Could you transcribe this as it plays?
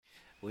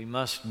We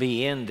must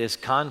be in this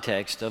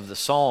context of the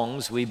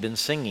songs we've been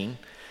singing,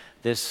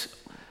 this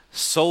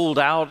sold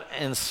out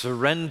and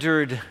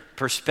surrendered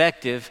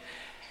perspective,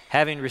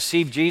 having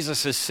received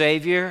Jesus as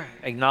Savior,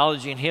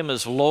 acknowledging Him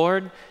as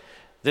Lord.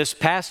 This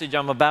passage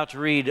I'm about to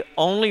read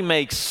only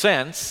makes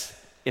sense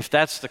if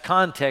that's the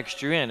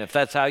context you're in, if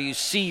that's how you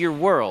see your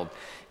world.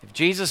 If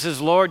Jesus is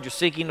Lord, you're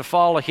seeking to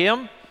follow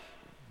Him,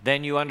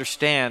 then you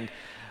understand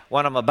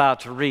what I'm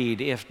about to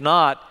read. If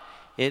not,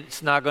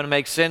 it's not going to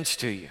make sense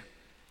to you.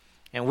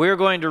 And we're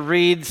going to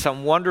read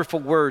some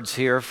wonderful words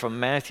here from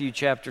Matthew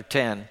chapter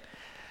 10.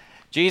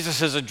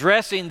 Jesus is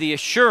addressing the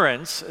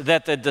assurance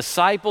that the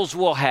disciples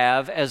will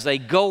have as they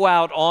go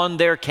out on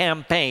their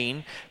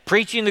campaign,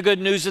 preaching the good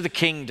news of the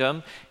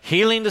kingdom,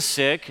 healing the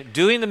sick,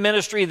 doing the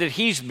ministry that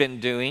He's been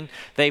doing.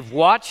 They've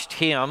watched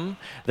Him.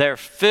 They're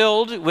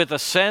filled with a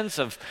sense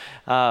of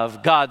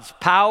God's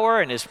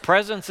power and His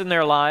presence in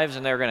their lives,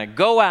 and they're going to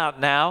go out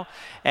now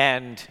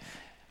and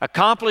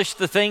accomplish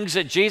the things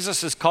that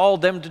Jesus has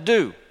called them to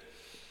do.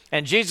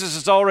 And Jesus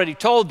has already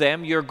told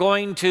them, you're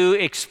going to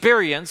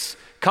experience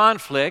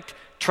conflict,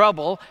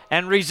 trouble,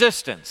 and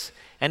resistance.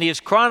 And He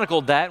has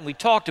chronicled that, and we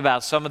talked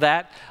about some of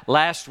that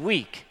last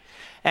week.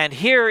 And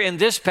here in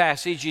this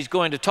passage, He's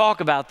going to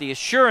talk about the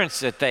assurance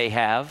that they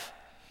have.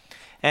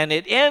 And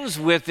it ends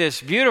with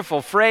this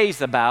beautiful phrase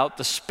about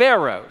the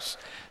sparrows.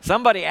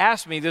 Somebody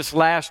asked me this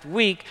last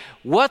week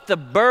what the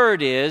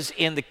bird is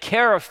in the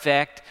care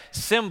effect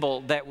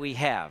symbol that we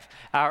have.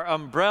 Our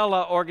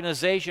umbrella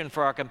organization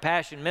for our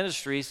compassion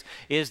ministries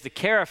is the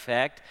Care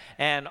Effect,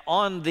 and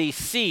on the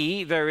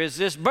C there is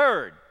this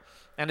bird.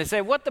 And they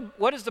say,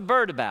 what is the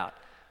bird about?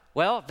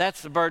 Well,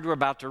 that's the bird we're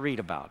about to read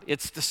about.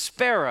 It's the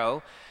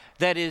sparrow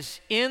that is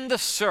in the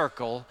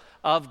circle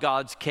of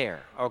God's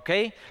care,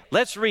 okay?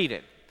 Let's read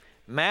it.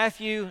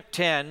 Matthew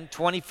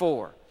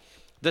 10:24.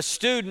 The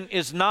student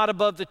is not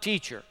above the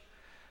teacher,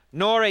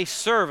 nor a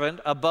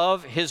servant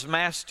above his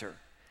master.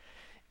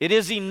 It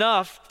is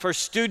enough for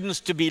students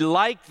to be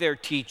like their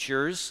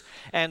teachers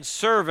and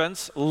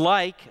servants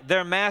like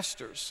their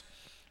masters.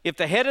 If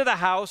the head of the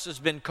house has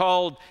been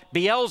called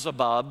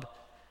Beelzebub,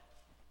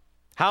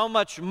 how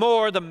much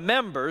more the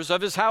members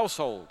of his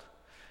household?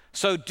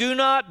 So do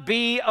not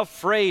be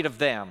afraid of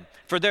them,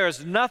 for there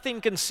is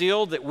nothing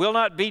concealed that will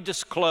not be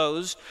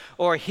disclosed,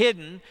 or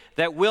hidden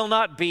that will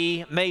not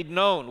be made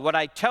known. What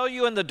I tell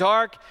you in the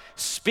dark,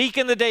 speak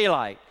in the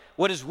daylight.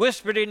 What is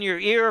whispered in your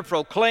ear,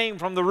 proclaim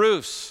from the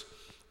roofs.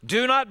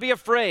 Do not be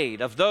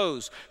afraid of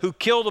those who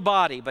kill the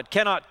body but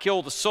cannot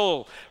kill the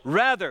soul.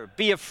 Rather,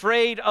 be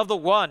afraid of the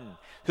one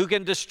who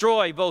can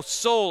destroy both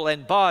soul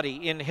and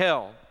body in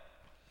hell.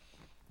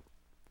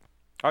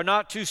 Are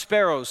not two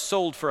sparrows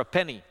sold for a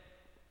penny?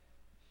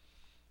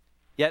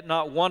 Yet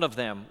not one of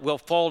them will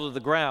fall to the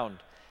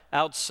ground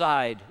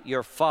outside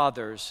your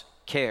Father's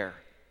care.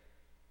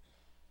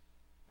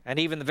 And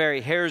even the very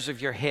hairs of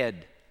your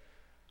head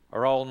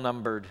are all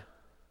numbered.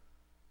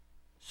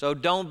 So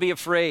don't be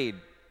afraid.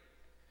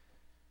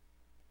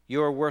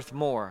 You are worth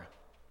more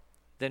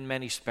than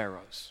many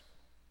sparrows.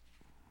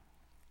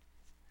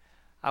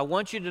 I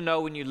want you to know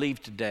when you leave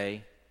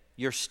today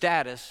your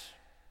status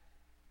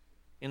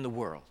in the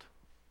world.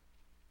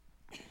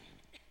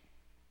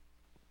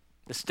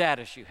 The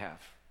status you have.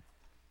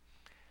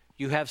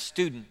 You have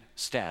student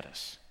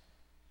status.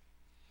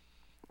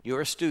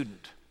 You're a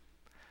student.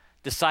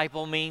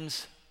 Disciple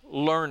means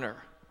learner.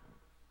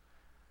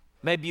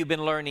 Maybe you've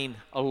been learning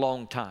a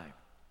long time.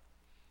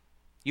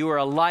 You are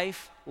a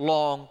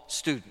lifelong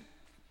student.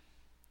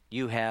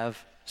 You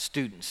have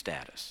student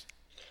status.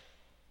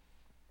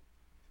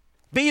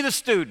 Be the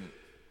student.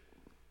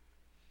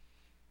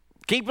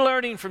 Keep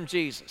learning from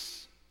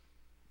Jesus.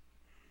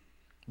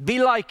 Be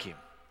like Him.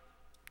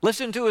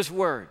 Listen to His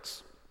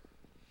words.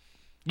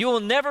 You will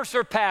never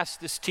surpass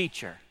this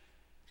teacher.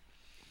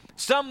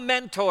 Some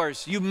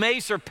mentors you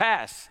may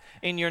surpass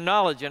in your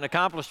knowledge and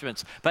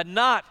accomplishments, but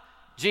not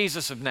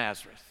Jesus of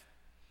Nazareth.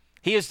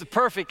 He is the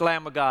perfect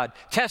Lamb of God,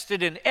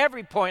 tested in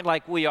every point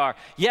like we are,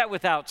 yet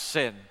without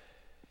sin.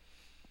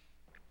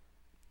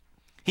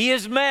 He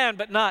is man,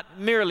 but not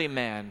merely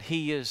man.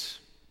 He is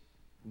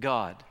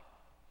God.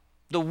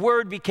 The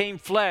Word became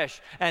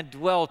flesh and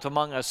dwelt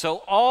among us.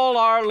 So all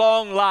our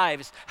long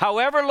lives,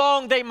 however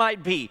long they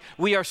might be,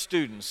 we are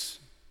students.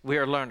 We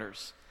are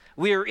learners.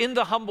 We are in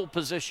the humble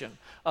position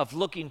of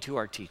looking to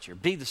our teacher.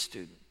 Be the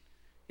student.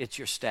 It's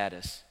your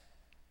status.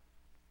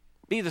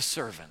 Be the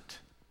servant.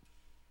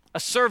 A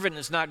servant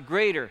is not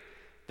greater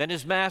than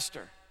his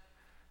master.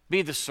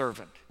 Be the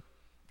servant.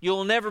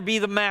 You'll never be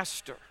the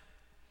master.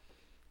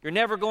 You're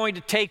never going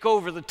to take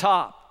over the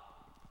top.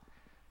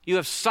 You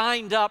have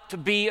signed up to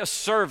be a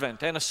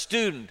servant and a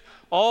student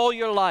all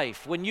your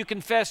life. When you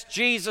confess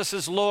Jesus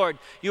as Lord,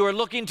 you are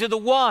looking to the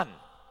one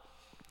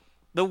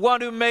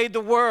who made the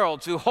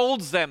worlds, who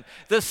holds them.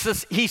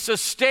 He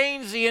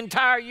sustains the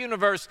entire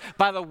universe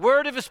by the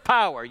word of His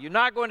power. You're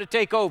not going to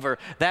take over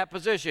that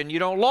position. You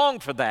don't long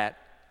for that.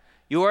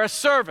 You are a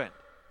servant.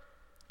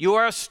 You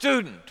are a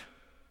student.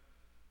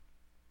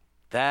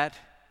 That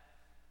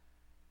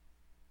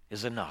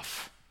is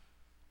enough.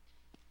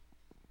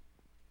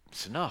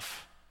 It's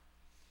enough.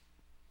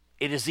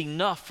 It is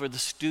enough for the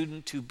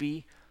student to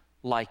be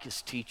like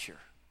his teacher.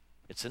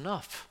 It's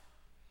enough.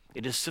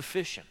 It is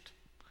sufficient.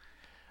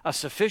 A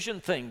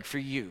sufficient thing for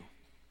you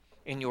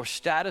in your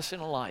status in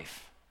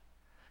life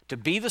to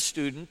be the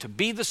student, to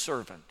be the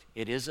servant.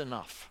 It is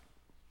enough.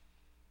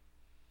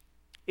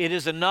 It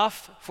is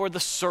enough for the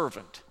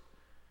servant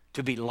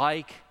to be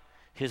like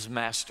his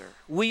master.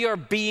 We are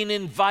being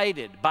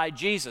invited by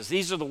Jesus.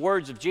 These are the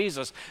words of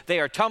Jesus. They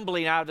are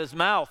tumbling out of his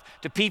mouth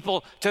to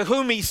people to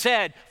whom he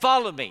said,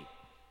 "Follow me,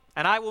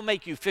 and I will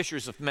make you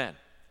fishers of men."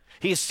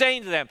 He is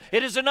saying to them,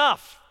 it is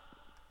enough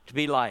to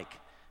be like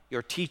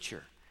your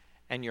teacher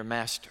and your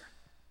master.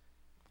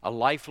 A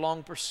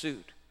lifelong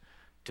pursuit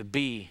to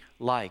be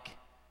like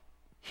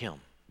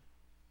him.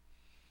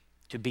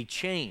 To be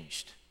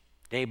changed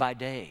day by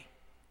day,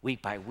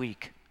 week by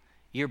week,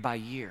 year by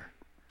year,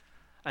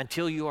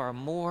 until you are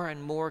more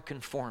and more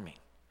conforming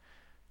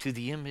to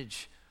the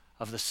image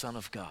of the Son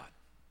of God.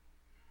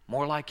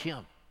 More like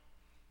him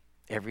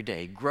every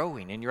day,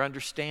 growing in your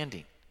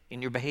understanding,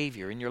 in your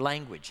behavior, in your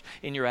language,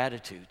 in your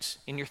attitudes,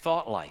 in your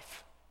thought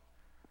life.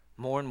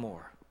 More and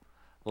more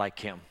like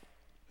him.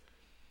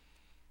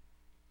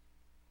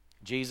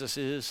 Jesus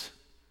is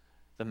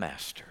the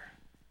master.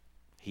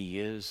 He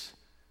is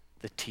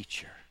the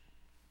teacher.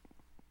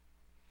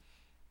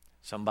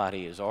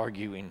 Somebody is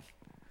arguing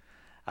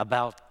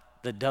about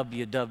the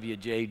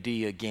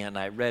WWJD again.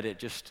 I read it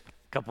just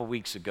a couple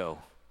weeks ago.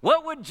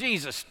 What would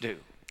Jesus do?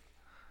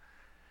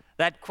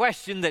 That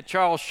question that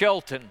Charles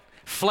Shelton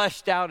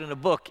fleshed out in a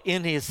book,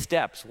 In His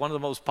Steps, one of the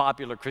most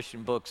popular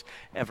Christian books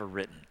ever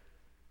written.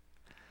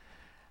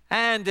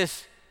 And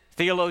this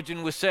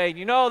theologian was saying,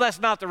 you know, that's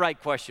not the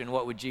right question,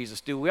 what would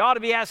Jesus do? We ought to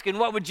be asking,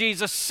 what would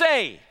Jesus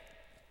say?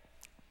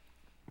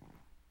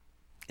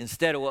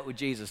 Instead of what would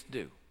Jesus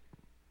do?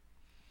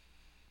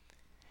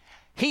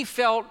 He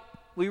felt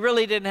we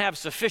really didn't have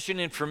sufficient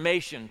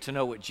information to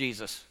know what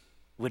Jesus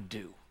would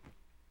do.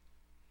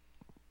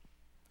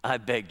 I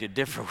beg to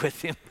differ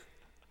with him.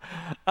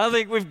 I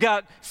think we've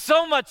got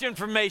so much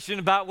information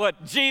about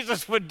what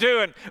Jesus would do,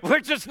 and we're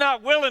just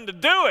not willing to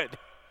do it.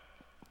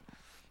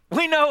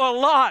 We know a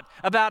lot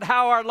about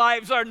how our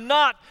lives are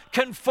not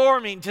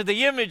conforming to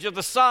the image of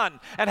the Son,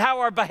 and how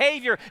our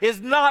behavior is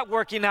not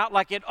working out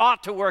like it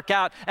ought to work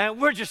out, and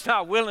we're just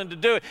not willing to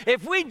do it.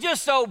 If we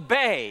just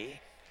obey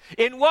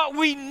in what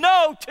we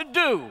know to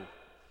do,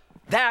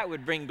 that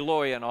would bring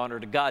glory and honor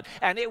to God,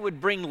 and it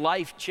would bring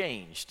life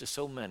change to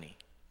so many.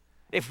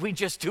 If we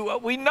just do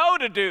what we know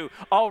to do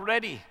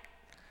already.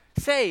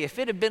 Say, if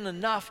it had been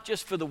enough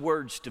just for the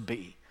words to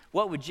be,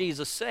 what would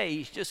Jesus say?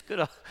 He's just going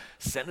to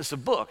send us a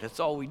book. That's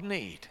all we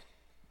need.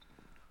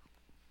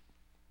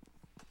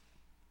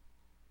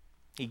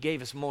 He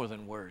gave us more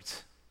than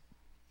words.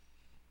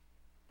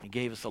 He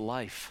gave us a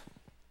life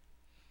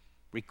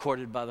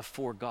recorded by the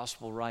 4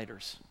 gospel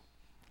writers,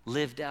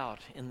 lived out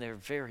in their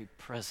very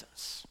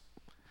presence.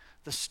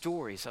 The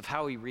stories of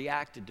how he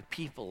reacted to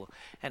people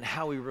and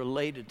how he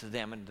related to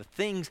them and the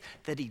things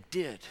that he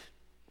did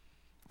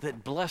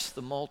that blessed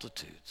the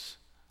multitudes.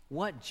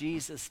 What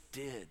Jesus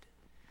did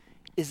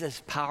is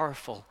as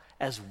powerful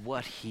as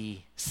what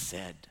he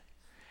said.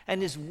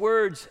 And his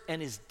words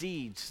and his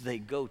deeds, they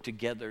go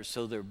together,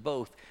 so they're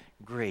both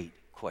great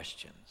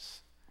questions.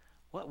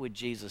 What would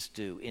Jesus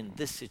do in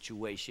this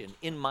situation,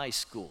 in my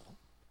school,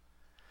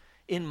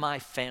 in my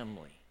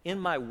family, in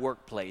my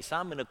workplace?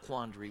 I'm in a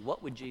quandary.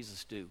 What would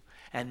Jesus do?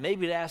 And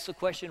maybe to ask the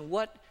question,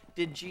 what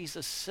did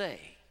Jesus say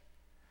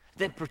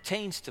that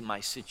pertains to my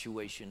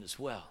situation as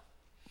well?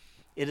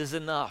 It is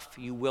enough.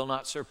 You will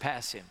not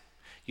surpass him.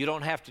 You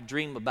don't have to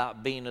dream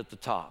about being at the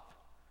top.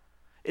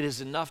 It is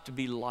enough to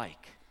be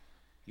like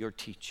your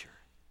teacher.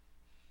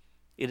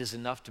 It is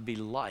enough to be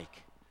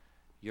like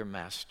your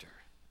master.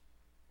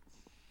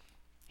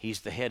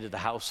 He's the head of the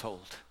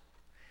household.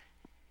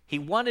 He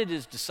wanted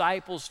his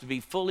disciples to be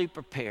fully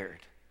prepared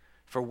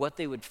for what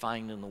they would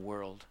find in the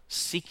world,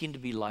 seeking to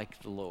be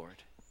like the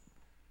Lord.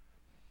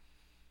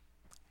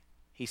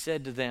 He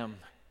said to them,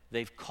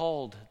 they've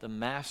called the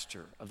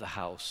master of the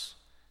house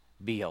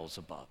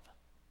Beelzebub.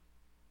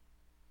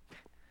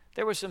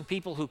 There were some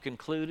people who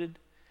concluded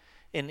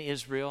in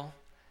Israel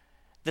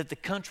that the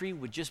country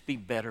would just be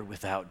better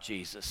without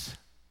Jesus.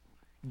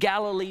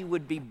 Galilee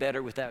would be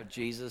better without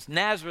Jesus.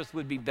 Nazareth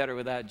would be better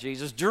without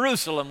Jesus.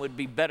 Jerusalem would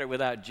be better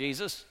without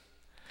Jesus.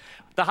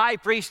 The high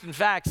priest, in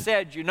fact,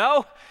 said, you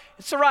know,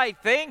 it's the right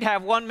thing to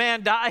have one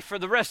man die for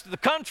the rest of the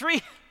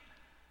country.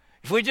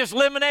 If we just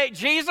eliminate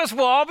Jesus,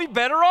 we'll all be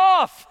better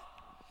off.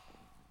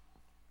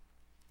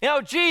 You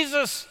know,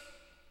 Jesus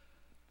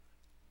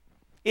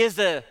is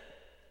an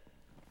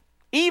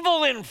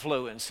evil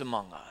influence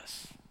among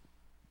us.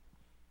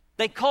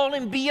 They call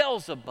him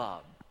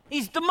Beelzebub.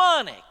 He's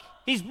demonic.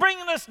 He's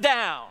bringing us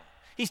down.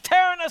 He's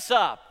tearing us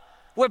up.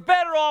 We're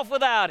better off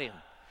without him.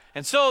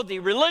 And so the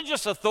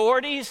religious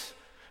authorities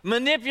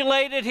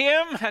manipulated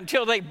him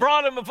until they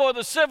brought him before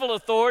the civil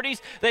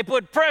authorities. They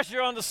put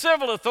pressure on the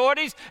civil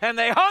authorities, and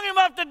they hung him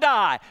up to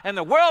die. And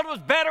the world was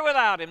better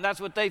without him.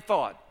 That's what they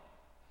thought.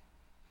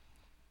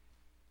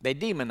 They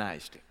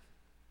demonized him.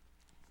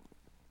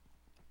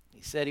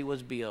 He said he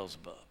was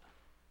Beelzebub,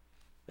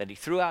 that he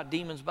threw out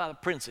demons by the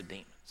prince of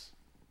demons.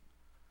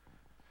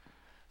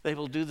 They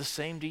will do the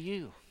same to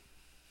you.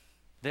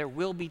 There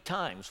will be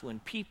times when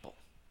people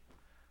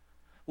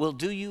will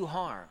do you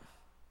harm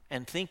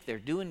and think they're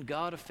doing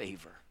God a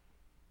favor.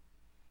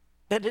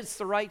 But it's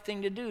the right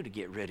thing to do to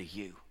get rid of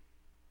you,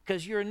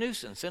 because you're a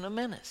nuisance and a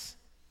menace.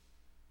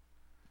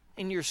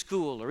 In your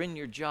school or in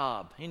your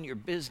job, in your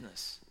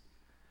business,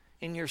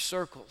 in your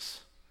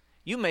circles,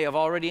 you may have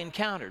already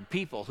encountered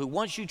people who,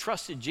 once you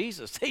trusted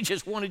Jesus, they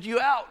just wanted you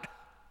out.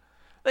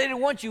 They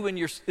didn't want you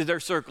in their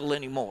circle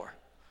anymore.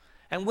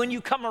 And when you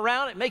come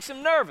around, it makes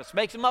them nervous,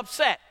 makes them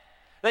upset.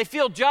 They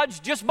feel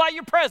judged just by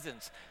your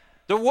presence.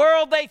 The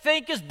world, they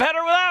think, is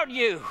better without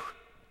you.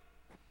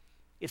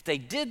 If they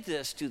did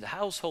this to the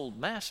household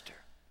master,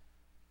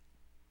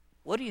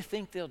 what do you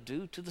think they'll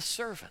do to the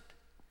servant?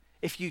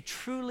 If you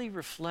truly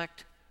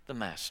reflect the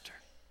master,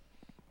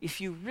 if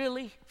you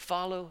really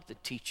follow the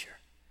teacher,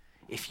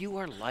 if you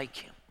are like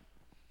him,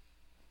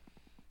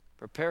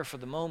 prepare for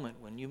the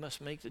moment when you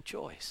must make the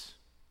choice.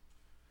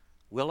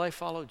 Will I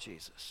follow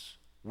Jesus?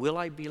 Will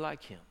I be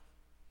like him?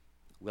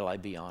 Will I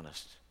be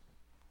honest?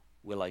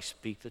 Will I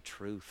speak the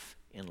truth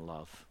in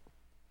love?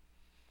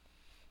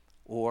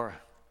 Or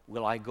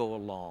will I go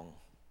along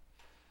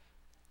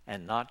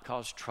and not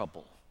cause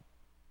trouble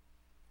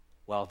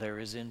while there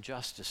is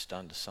injustice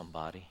done to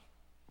somebody,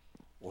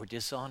 or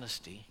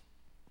dishonesty,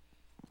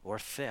 or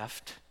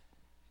theft?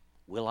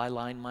 Will I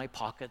line my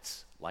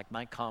pockets like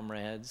my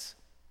comrades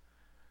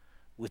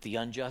with the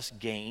unjust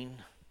gain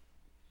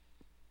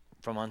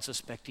from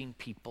unsuspecting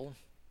people?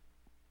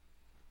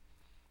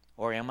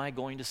 Or am I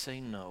going to say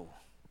no?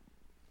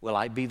 Will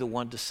I be the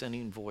one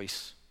dissenting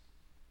voice?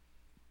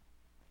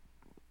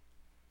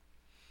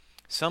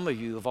 Some of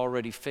you have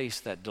already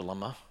faced that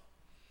dilemma.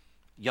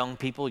 Young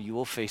people, you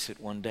will face it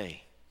one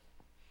day.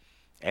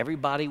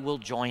 Everybody will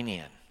join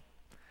in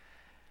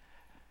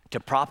to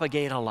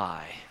propagate a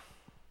lie,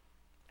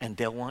 and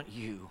they'll want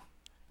you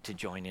to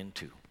join in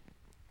too.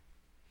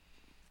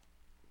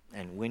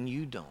 And when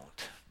you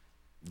don't,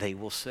 they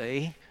will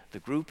say the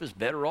group is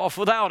better off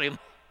without him.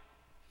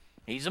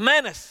 He's a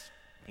menace.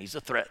 He's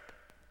a threat.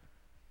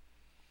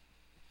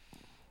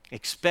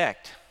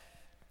 Expect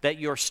that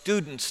your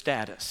student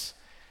status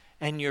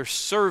and your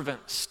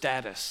servant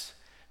status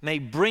may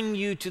bring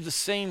you to the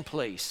same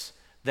place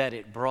that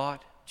it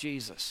brought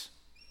Jesus.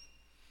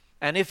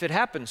 And if it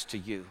happens to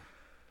you,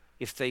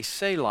 if they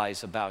say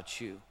lies about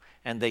you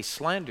and they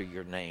slander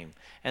your name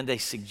and they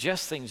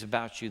suggest things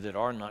about you that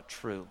are not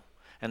true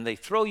and they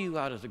throw you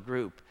out of the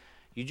group,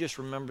 you just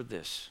remember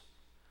this: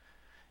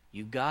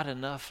 you got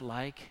enough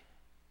like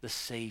the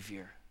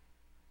Savior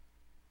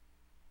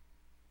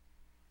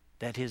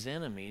that his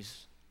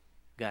enemies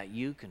got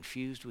you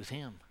confused with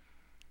him.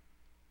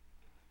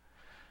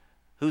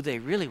 Who they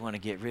really want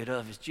to get rid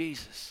of is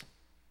Jesus.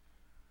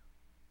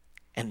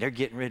 And they're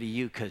getting rid of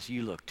you because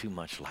you look too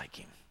much like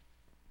him.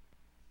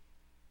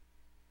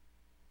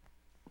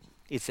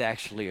 It's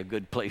actually a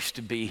good place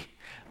to be.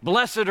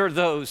 Blessed are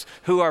those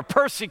who are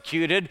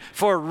persecuted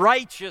for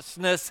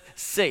righteousness'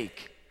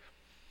 sake.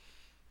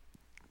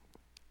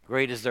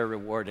 Great is their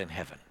reward in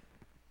heaven.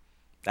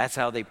 That's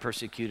how they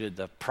persecuted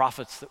the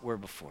prophets that were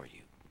before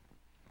you.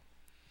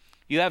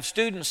 You have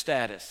student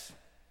status.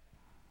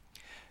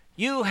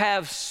 You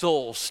have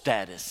soul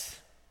status.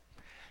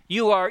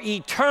 You are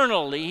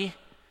eternally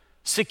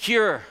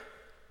secure.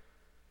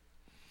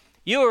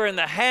 You are in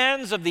the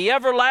hands of the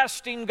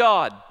everlasting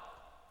God,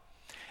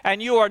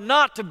 and you are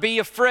not to be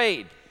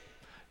afraid.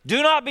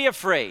 Do not be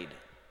afraid.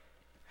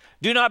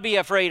 Do not be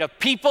afraid of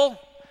people.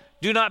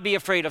 Do not be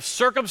afraid of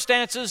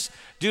circumstances.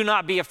 Do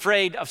not be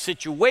afraid of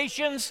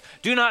situations.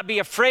 Do not be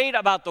afraid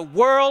about the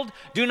world.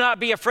 Do not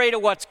be afraid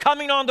of what's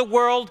coming on the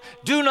world.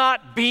 Do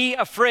not be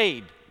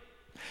afraid.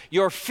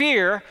 Your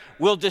fear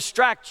will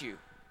distract you.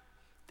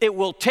 It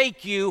will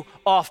take you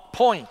off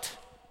point.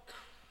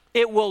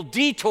 It will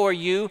detour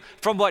you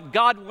from what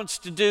God wants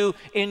to do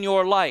in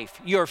your life.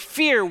 Your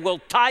fear will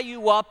tie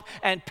you up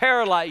and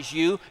paralyze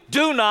you.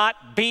 Do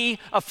not be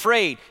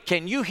afraid.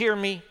 Can you hear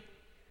me?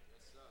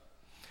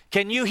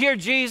 Can you hear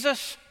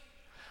Jesus?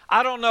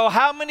 I don't know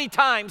how many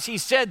times he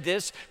said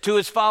this to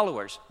his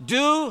followers.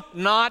 Do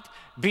not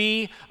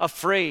be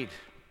afraid.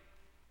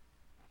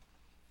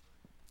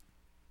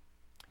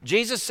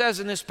 Jesus says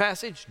in this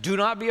passage, do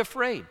not be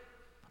afraid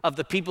of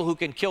the people who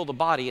can kill the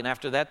body, and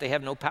after that they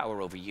have no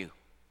power over you.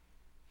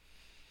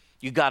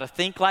 You got to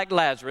think like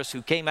Lazarus,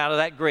 who came out of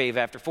that grave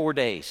after 4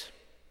 days.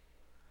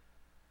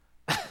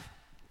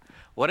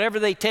 Whatever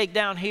they take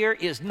down here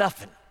is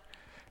nothing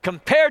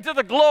compared to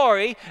the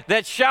glory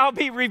that shall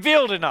be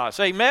revealed in us.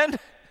 Amen?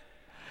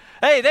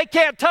 Hey, they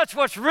can't touch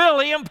what's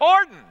really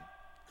important.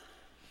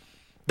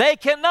 They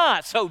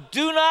cannot. So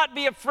do not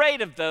be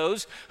afraid of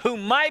those who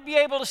might be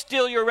able to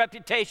steal your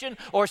reputation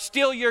or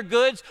steal your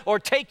goods or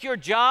take your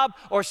job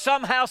or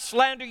somehow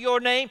slander your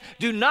name.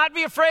 Do not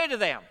be afraid of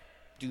them.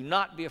 Do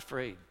not be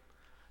afraid.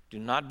 Do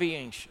not be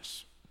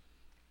anxious.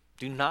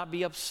 Do not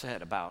be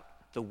upset about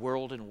the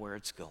world and where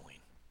it's going.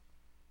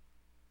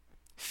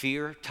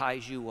 Fear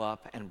ties you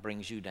up and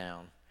brings you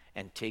down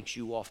and takes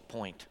you off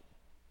point.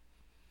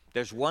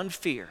 There's one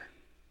fear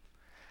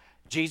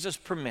Jesus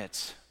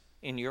permits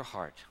in your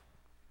heart.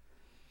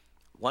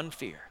 One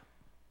fear.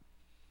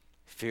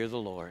 Fear the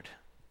Lord.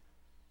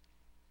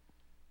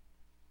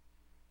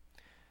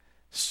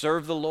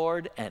 Serve the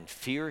Lord and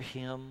fear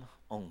Him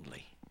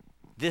only.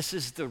 This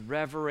is the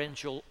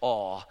reverential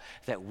awe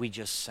that we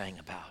just sang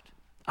about.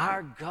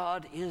 Our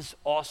God is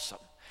awesome.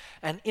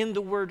 And in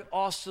the word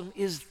awesome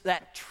is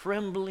that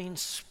trembling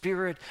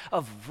spirit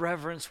of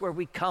reverence where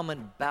we come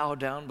and bow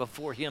down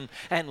before Him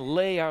and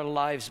lay our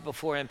lives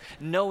before Him,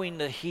 knowing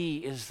that He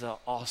is the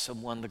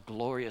awesome one, the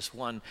glorious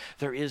one.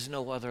 There is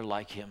no other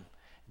like Him.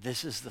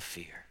 This is the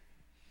fear.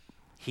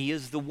 He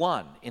is the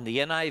one. In the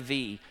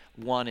NIV,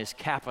 one is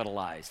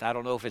capitalized. I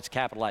don't know if it's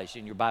capitalized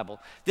in your Bible.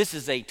 This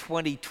is a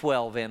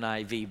 2012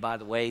 NIV, by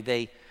the way.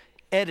 They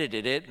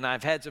edited it, and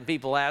I've had some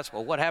people ask,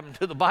 well, what happened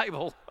to the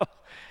Bible?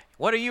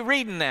 What are you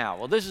reading now?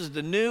 Well, this is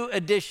the new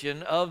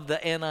edition of the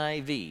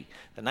NIV.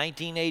 The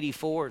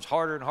 1984 is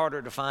harder and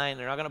harder to find.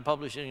 They're not going to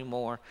publish it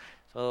anymore.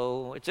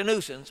 So it's a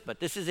nuisance,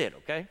 but this is it,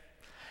 okay?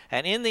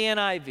 And in the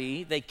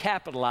NIV, they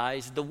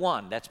capitalize the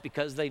one. That's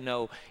because they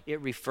know it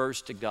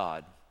refers to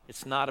God.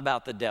 It's not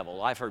about the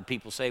devil. I've heard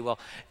people say, well,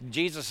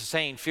 Jesus is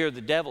saying fear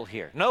the devil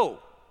here. No,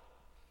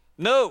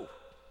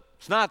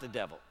 it's not the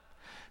devil.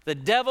 The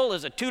devil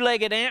is a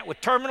two-legged ant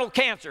with terminal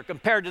cancer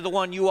compared to the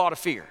one you ought to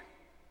fear.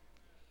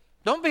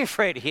 Don't be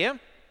afraid of him.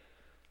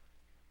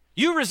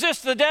 You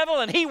resist the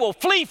devil and he will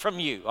flee from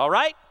you, all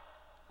right?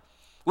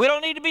 We don't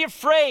need to be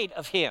afraid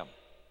of him.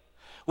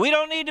 We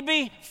don't need to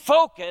be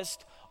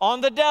focused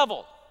on the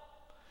devil.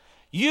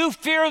 You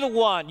fear the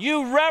one.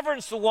 You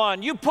reverence the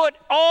one. You put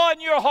awe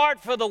in your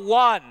heart for the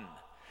one.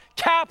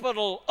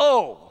 Capital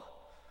O.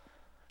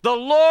 The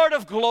Lord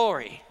of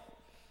glory.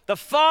 The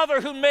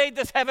Father who made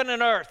this heaven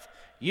and earth.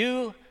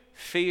 You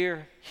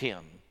fear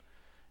him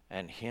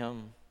and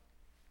him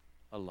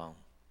alone.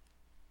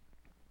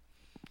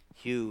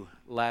 Hugh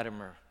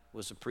Latimer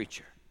was a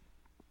preacher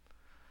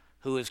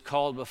who was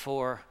called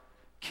before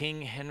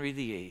King Henry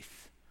VIII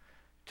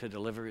to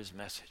deliver his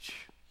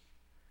message.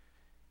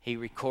 He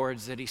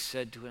records that he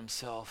said to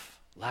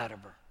himself,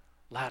 Latimer,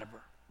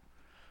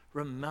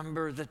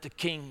 remember that the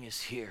king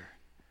is here.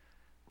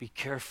 Be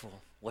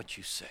careful what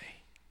you say.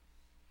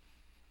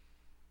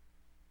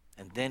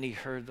 And then he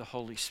heard the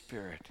Holy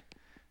Spirit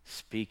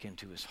speak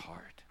into his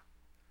heart.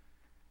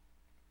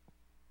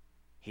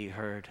 He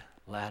heard,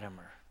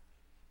 Latimer,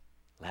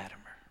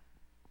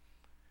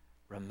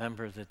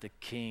 remember that the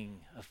King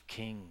of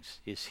Kings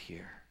is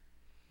here.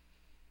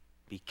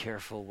 Be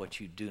careful what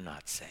you do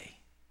not say.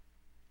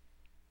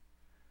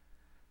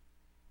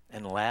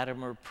 And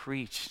Latimer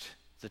preached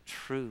the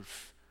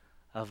truth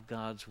of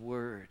God's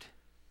word,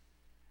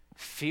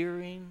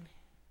 fearing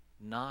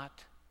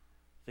not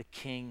the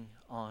king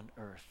on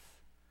earth,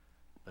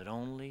 but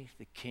only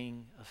the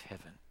King of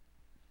heaven.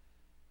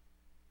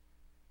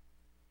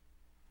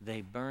 They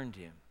burned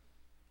him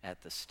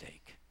at the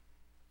stake.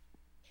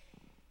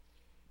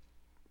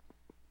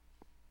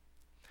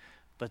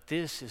 But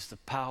this is the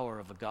power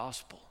of the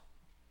gospel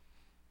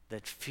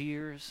that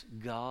fears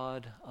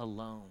God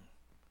alone.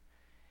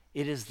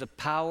 It is the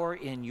power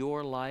in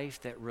your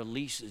life that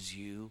releases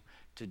you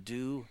to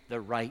do the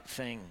right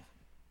thing.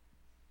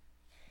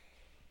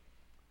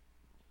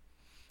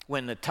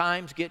 When the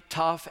times get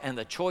tough and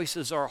the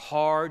choices are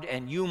hard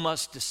and you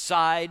must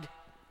decide,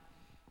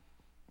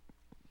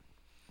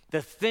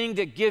 the thing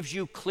that gives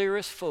you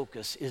clearest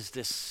focus is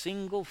this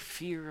single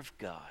fear of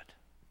God.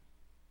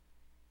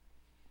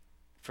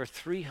 For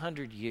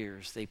 300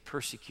 years, they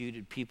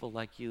persecuted people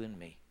like you and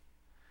me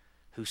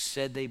who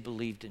said they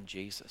believed in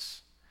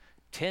Jesus.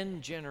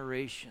 10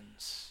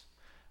 generations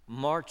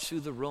marched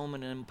through the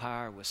Roman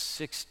Empire with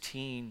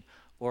 16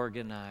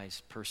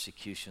 organized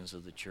persecutions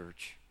of the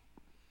church.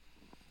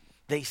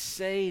 They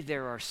say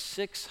there are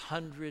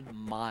 600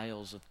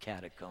 miles of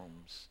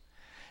catacombs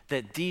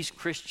that these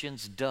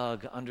Christians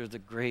dug under the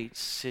great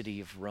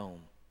city of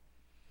Rome,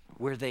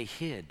 where they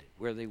hid,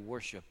 where they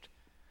worshiped,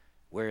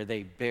 where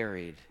they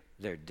buried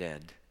their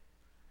dead.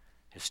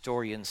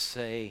 Historians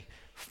say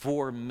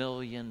 4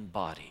 million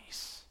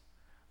bodies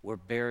were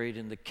buried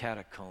in the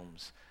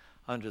catacombs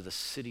under the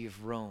city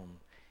of Rome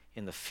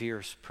in the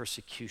fierce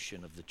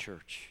persecution of the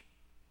church.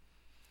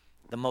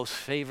 The most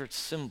favorite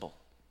symbol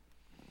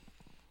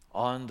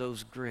on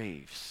those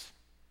graves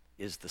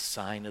is the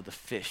sign of the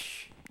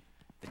fish.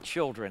 The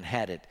children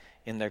had it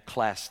in their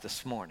class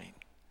this morning.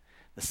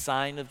 The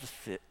sign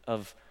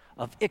of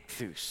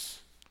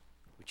ichthus,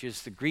 which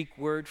is the Greek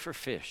word for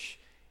fish.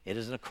 It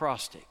is an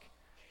acrostic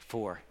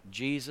for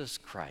Jesus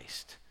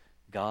Christ,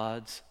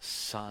 God's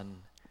Son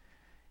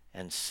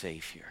and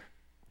Savior.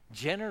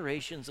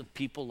 Generations of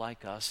people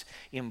like us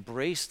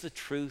embrace the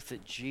truth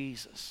that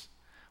Jesus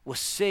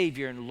was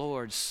Savior and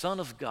Lord, Son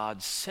of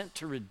God, sent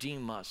to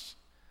redeem us.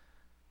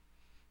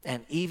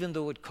 And even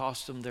though it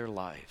cost them their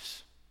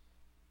lives,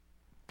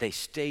 they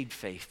stayed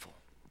faithful.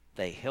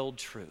 They held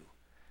true.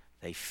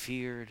 They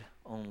feared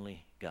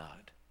only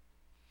God.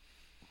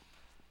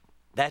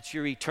 That's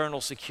your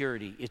eternal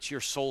security. It's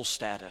your soul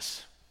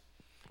status.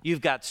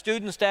 You've got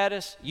student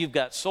status, you've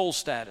got soul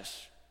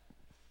status.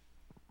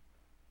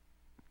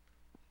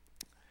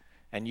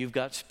 And you've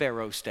got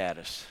sparrow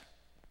status.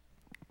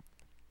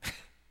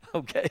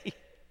 Okay?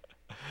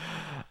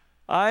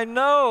 I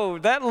know,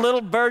 that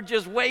little bird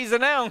just weighs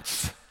an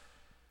ounce.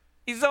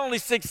 He's only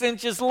 6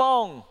 inches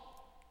long.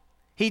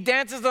 He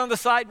dances on the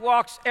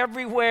sidewalks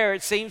everywhere,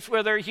 it seems,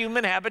 where there's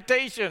human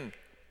habitation.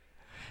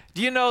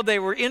 Do you know they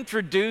were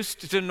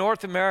introduced to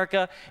North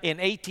America in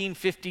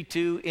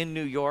 1852 in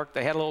New York?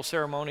 They had a little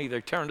ceremony. They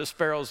turned the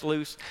sparrows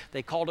loose.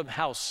 They called them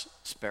house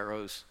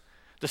sparrows.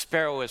 The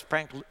sparrow has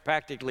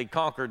practically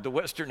conquered the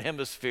Western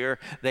Hemisphere.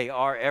 They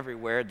are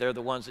everywhere. They're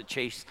the ones that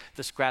chase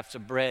the scraps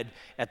of bread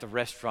at the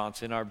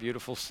restaurants in our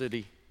beautiful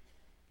city.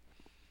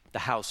 The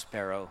house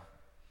sparrow.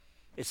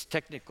 Its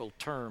technical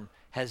term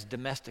has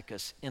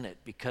domesticus in it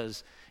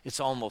because it's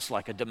almost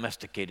like a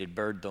domesticated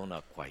bird, though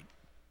not quite.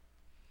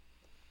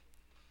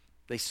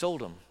 They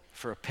sold them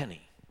for a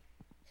penny,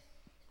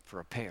 for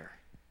a pair.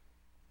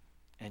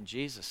 And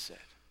Jesus said,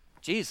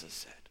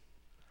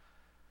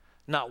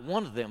 not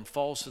one of them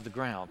falls to the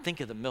ground.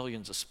 Think of the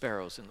millions of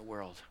sparrows in the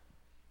world.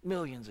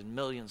 Millions and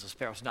millions of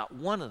sparrows. Not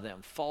one of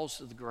them falls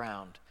to the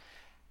ground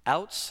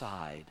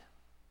outside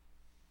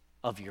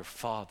of your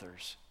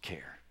Father's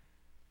care.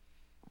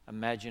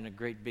 Imagine a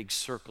great big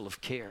circle of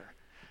care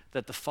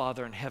that the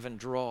Father in heaven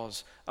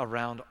draws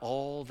around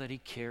all that he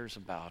cares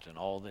about and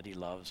all that he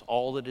loves,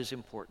 all that is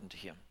important to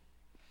him.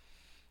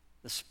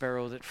 The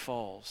sparrow that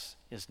falls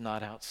is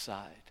not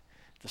outside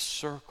the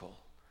circle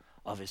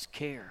of his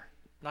care.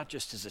 Not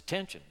just his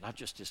attention, not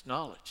just his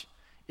knowledge.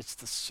 It's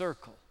the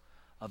circle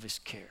of his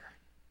care.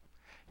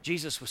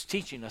 Jesus was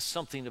teaching us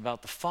something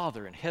about the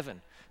Father in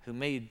heaven who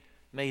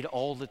made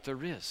all that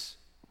there is.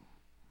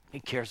 He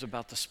cares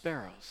about the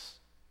sparrows.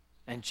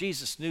 And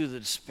Jesus knew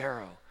that a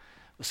sparrow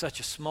was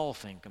such a small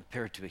thing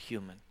compared to a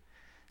human.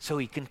 So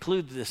he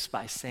concluded this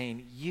by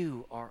saying,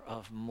 you are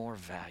of more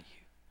value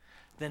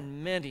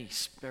than many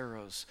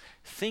sparrows.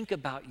 Think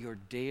about your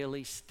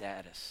daily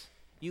status.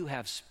 You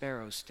have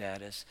sparrow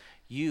status.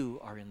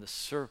 You are in the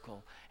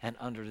circle and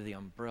under the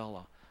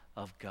umbrella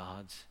of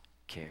God's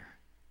care.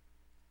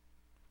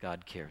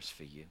 God cares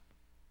for you.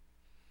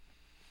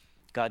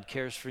 God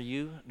cares for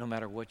you no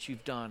matter what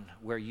you've done,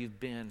 where you've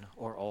been,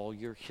 or all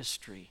your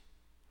history.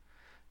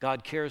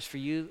 God cares for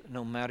you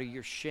no matter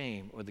your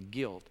shame or the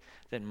guilt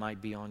that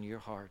might be on your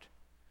heart.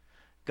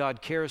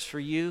 God cares for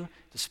you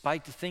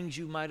despite the things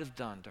you might have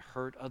done to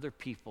hurt other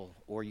people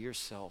or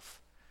yourself.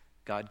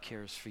 God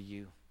cares for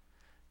you.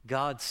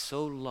 God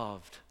so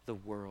loved the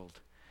world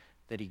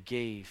that he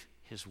gave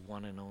his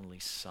one and only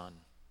Son.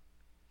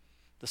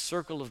 The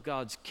circle of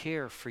God's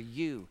care for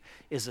you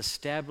is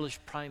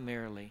established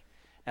primarily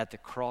at the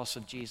cross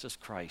of Jesus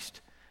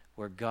Christ,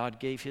 where God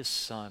gave his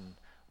Son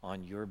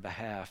on your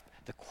behalf.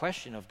 The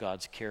question of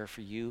God's care for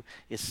you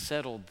is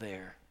settled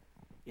there.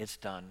 It's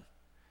done.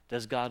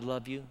 Does God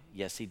love you?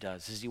 Yes, he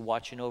does. Is he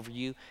watching over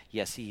you?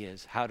 Yes, he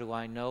is. How do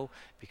I know?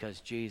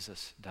 Because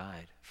Jesus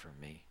died for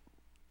me.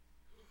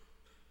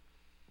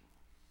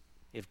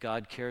 If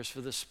God cares for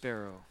the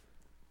sparrow,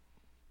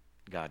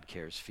 God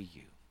cares for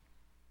you.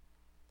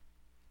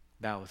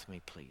 Bow with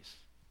me, please.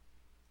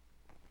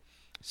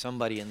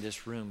 Somebody in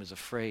this room is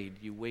afraid.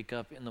 You wake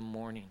up in the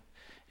morning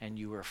and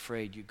you are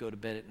afraid. You go to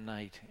bed at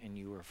night and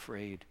you are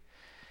afraid.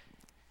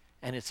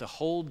 And it's a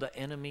hold the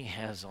enemy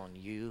has on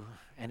you,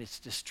 and it's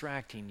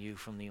distracting you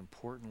from the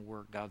important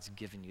work God's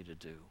given you to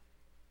do.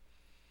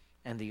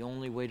 And the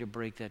only way to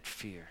break that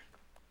fear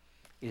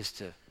is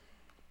to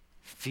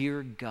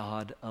fear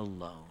God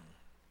alone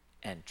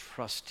and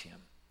trust him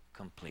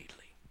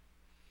completely.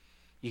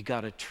 You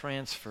got to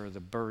transfer the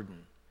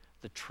burden,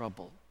 the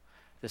trouble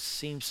that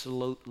seems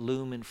to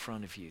loom in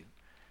front of you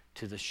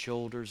to the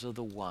shoulders of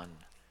the one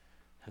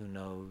who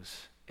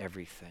knows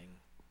everything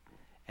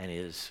and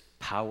is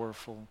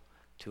powerful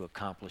to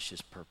accomplish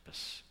his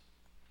purpose.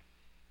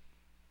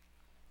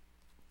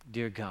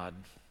 Dear God,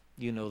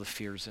 you know the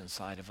fears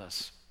inside of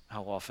us,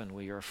 how often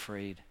we are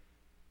afraid.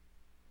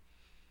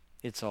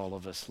 It's all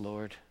of us,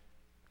 Lord.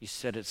 You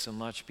said it so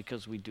much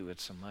because we do it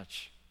so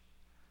much.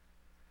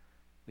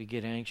 We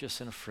get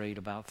anxious and afraid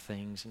about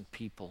things and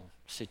people,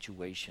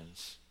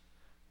 situations,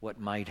 what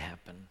might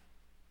happen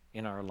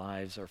in our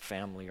lives, our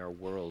family, our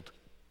world.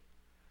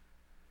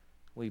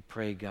 We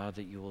pray, God,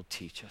 that you will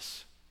teach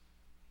us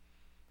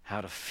how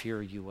to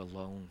fear you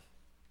alone,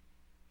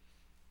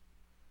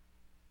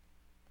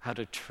 how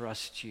to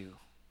trust you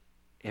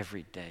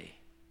every day,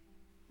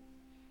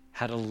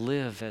 how to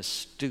live as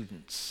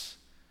students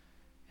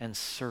and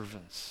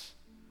servants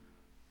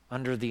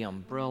under the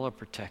umbrella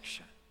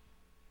protection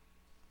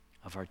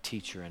of our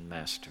teacher and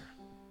master.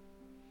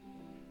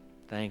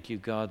 Thank you,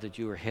 God, that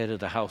you are head of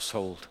the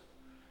household,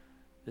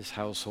 this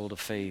household of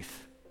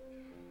faith,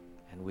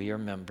 and we are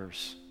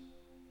members.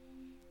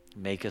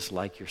 Make us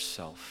like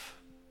yourself.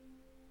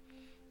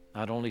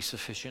 Not only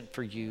sufficient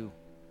for you,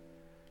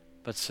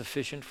 but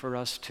sufficient for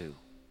us too,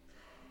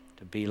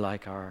 to be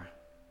like our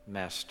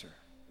master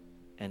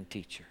and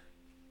teacher.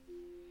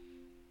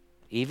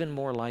 even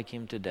more like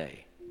him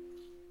today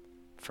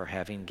for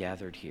having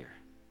gathered here.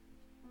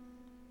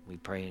 We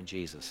pray in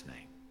Jesus'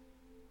 name.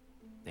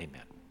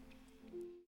 Amen.